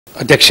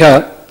అధ్యక్ష,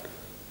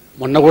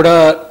 మొన్న కూడా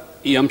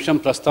ఈ అంశం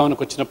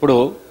ప్రస్తావనకు వచ్చినప్పుడు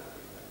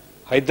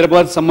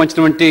హైదరాబాద్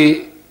సంబంధించినటువంటి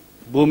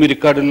భూమి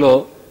రికార్డుల్లో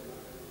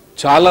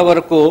చాలా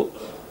వరకు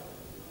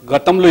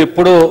గతంలో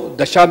ఎప్పుడో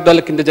దశాబ్దాల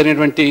కింద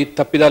జరిగినటువంటి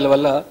తప్పిదాల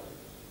వల్ల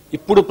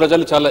ఇప్పుడు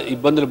ప్రజలు చాలా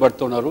ఇబ్బందులు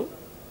పడుతున్నారు.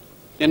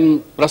 నేను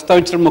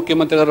ప్రస్తావించిన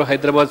ముఖ్యమంత్రి గారు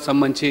హైదరాబాద్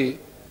సంబంధించి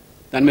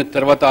దాని మీద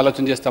తర్వాత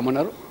ఆలోచన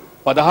చేస్తామన్నారు.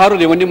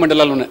 16 రెవెన్యూ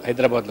మండలాలు ఉన్నాయి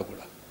హైదరాబాద్లో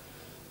కూడా.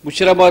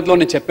 ముషీరాబాద్లో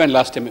నేను చెప్పాను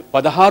లాస్ట్ టైం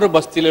 16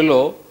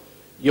 బస్తీలలో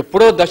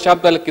ఎప్పుడో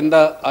దశాబ్దాల కింద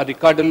ఆ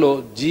రికార్డుల్లో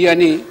జీ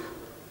అని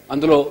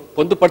అందులో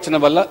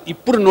పొందుపరచడం వల్ల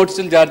ఇప్పుడు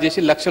నోటీసులు జారీ చేసి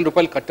లక్షల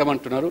రూపాయలు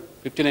కట్టమంటున్నారు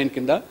 59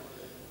 కింద.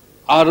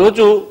 ఆ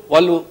రోజు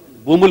వాళ్ళు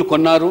భూములు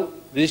కొన్నారు,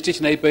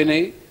 రిజిస్ట్రేషన్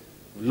అయిపోయినాయి,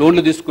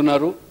 లోన్లు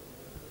తీసుకున్నారు.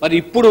 మరి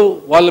ఇప్పుడు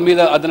వాళ్ళ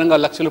మీద అదనంగా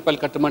లక్షల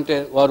రూపాయలు కట్టమంటే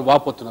వారు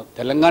వాపోతున్నారు.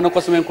 తెలంగాణ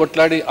కోసం మేము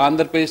కొట్లాడి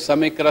ఆంధ్రప్రదేశ్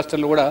సమైక్య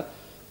రాష్ట్రంలో కూడా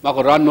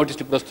మాకు రాన్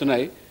నోటీసులు ఇప్పుడు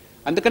వస్తున్నాయి.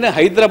 అందుకనే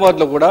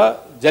హైదరాబాద్లో కూడా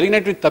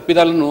జరిగినటువంటి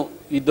తప్పిదాలను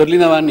ఈ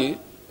దొర్లిన వాడిని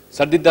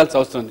సర్దిద్దాల్సిన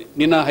అవసరం ఉంది.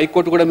 నిన్న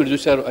హైకోర్టు కూడా మీరు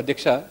చూశారు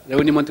అధ్యక్ష,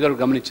 రెవెన్యూ మంత్రి గారు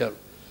గమనించారు.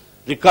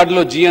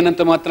 రికార్డులో జీ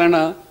అన్నంత మాత్రాన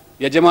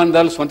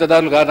యజమానిదారులు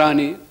సొంతదారులు కారా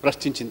అని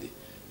ప్రశ్నించింది.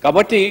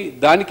 కాబట్టి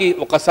దానికి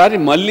ఒకసారి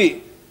మళ్ళీ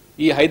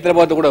ఈ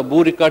హైదరాబాద్ కూడా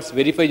భూ రికార్డ్స్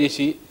వెరిఫై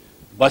చేసి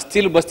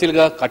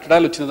బస్తీలుగా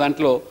కట్టడాలు వచ్చిన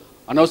దాంట్లో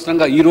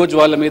అనవసరంగా ఈరోజు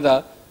వాళ్ళ మీద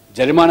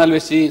జరిమానాలు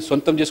వేసి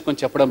సొంతం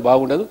చేసుకొని చెప్పడం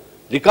బాగుండదు.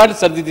 రికార్డు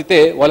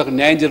సరిదిద్దితే వాళ్ళకు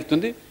న్యాయం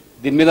జరుగుతుంది.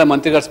 దీని మీద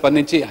మంత్రి గారు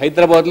స్పందించి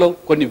హైదరాబాద్లో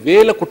కొన్ని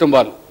వేల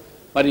కుటుంబాలు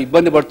మరి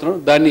ఇబ్బంది పడుతున్నారు,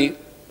 దాన్ని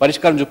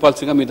పరిష్కారం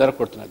చూపాల్సిందిగా మీ ద్వారా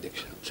కోరుతున్నారు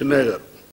అధ్యక్ష. చిన్నయ్య గారు.